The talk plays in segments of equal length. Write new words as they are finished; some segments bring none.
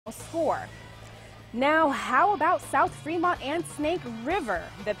score. Now, how about South Fremont and Snake River?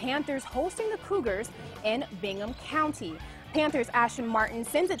 The Panthers hosting the Cougars in Bingham County. Panthers' Ashton Martin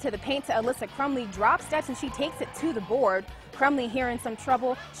sends it to the paint to Alyssa Crumley, drop steps, and she takes it to the board. Crumley here in some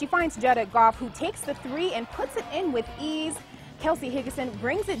trouble. She finds Jetta Goff, who takes the three and puts it in with ease. Kelsey Higginson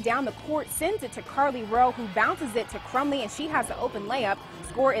brings it down the court, sends it to Carly Rowe, who bounces it to Crumley, and she has the open layup.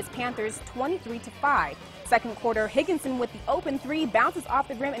 Score is Panthers 23-5. Second quarter, Higginson with the open three, bounces off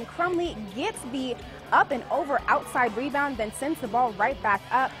the rim, and Crumley gets the up and over outside rebound, then sends the ball right back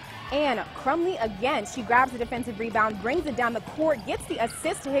up. And Crumley again, she grabs the defensive rebound, brings it down the court, gets the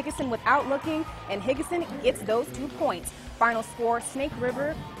assist to Higginson without looking, and Higginson gets those 2 points. Final score, Snake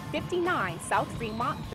River 59, South Fremont